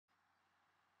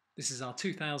This is our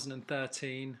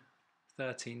 2013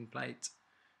 13 plate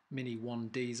Mini 1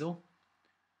 diesel.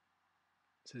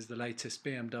 This is the latest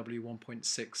BMW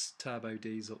 1.6 turbo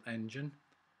diesel engine.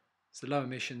 It's the low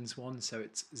emissions one, so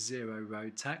it's zero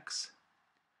road tax.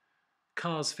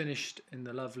 Car's finished in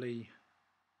the lovely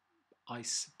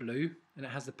ice blue, and it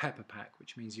has the pepper pack,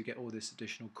 which means you get all this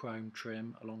additional chrome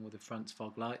trim along with the front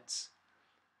fog lights.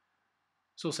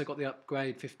 It's also got the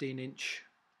upgrade 15-inch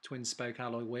twin spoke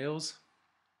alloy wheels.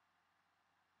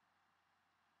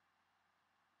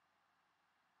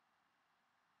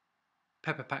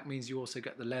 Pepper pack means you also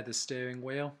get the leather steering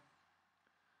wheel.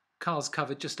 Car's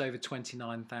covered just over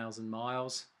 29,000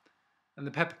 miles, and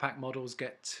the Pepper pack models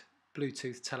get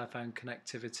Bluetooth telephone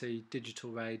connectivity,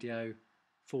 digital radio,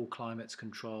 full climate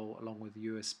control along with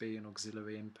USB and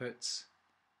auxiliary inputs.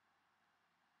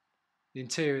 The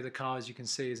interior of the car, as you can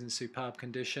see, is in superb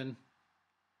condition.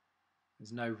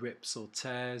 There's no rips or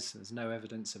tears, there's no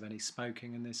evidence of any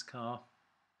smoking in this car.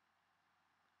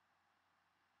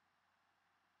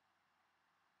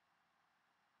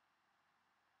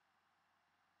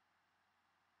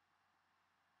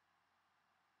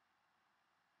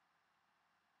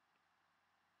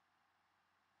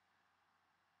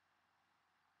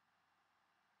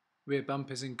 Rear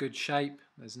bumper's in good shape,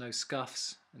 there's no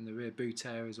scuffs, and the rear boot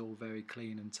area is all very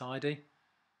clean and tidy.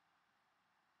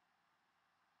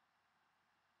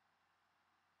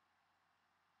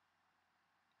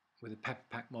 With the Pepper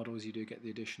pack models you do get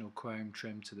the additional chrome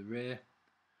trim to the rear.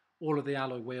 All of the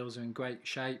alloy wheels are in great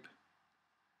shape.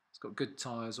 It's got good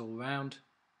tyres all round.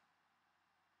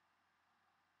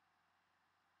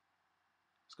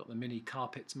 It's got the mini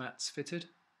carpet mats fitted.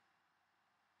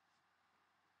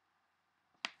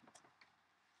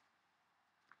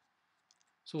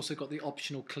 It's also got the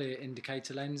optional clear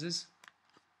indicator lenses.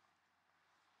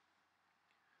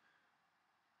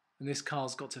 And this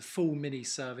car's got a full mini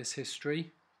service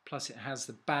history, plus it has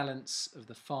the balance of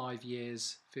the 5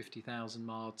 years 50,000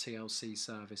 mile TLC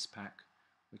service pack,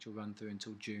 which will run through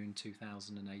until June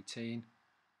 2018.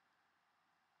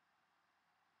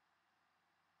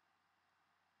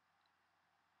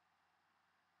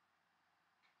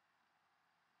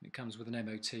 It comes with an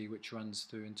MOT which runs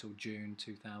through until June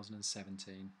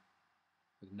 2017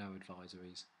 with no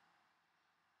advisories.